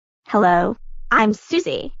Hello, I'm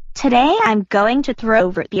Susie. Today I'm going to throw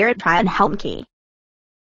root beer at Ryan Helmke.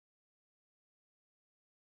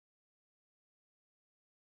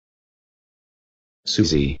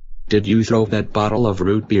 Susie, did you throw that bottle of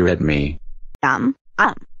root beer at me?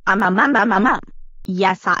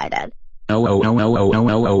 Yes, I did.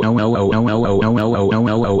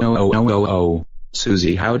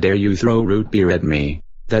 Susie, how dare you throw root beer at me?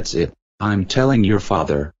 That's it. I'm telling your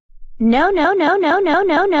father. No.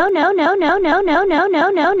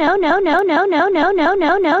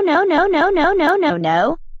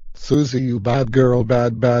 Susie, you bad girl, bad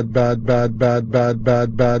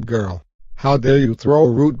girl. How dare you throw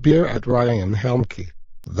root beer at Ryan Helmke?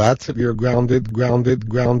 That's it, you're grounded.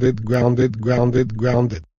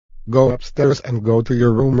 Go upstairs and go to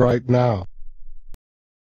your room right now.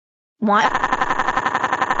 What?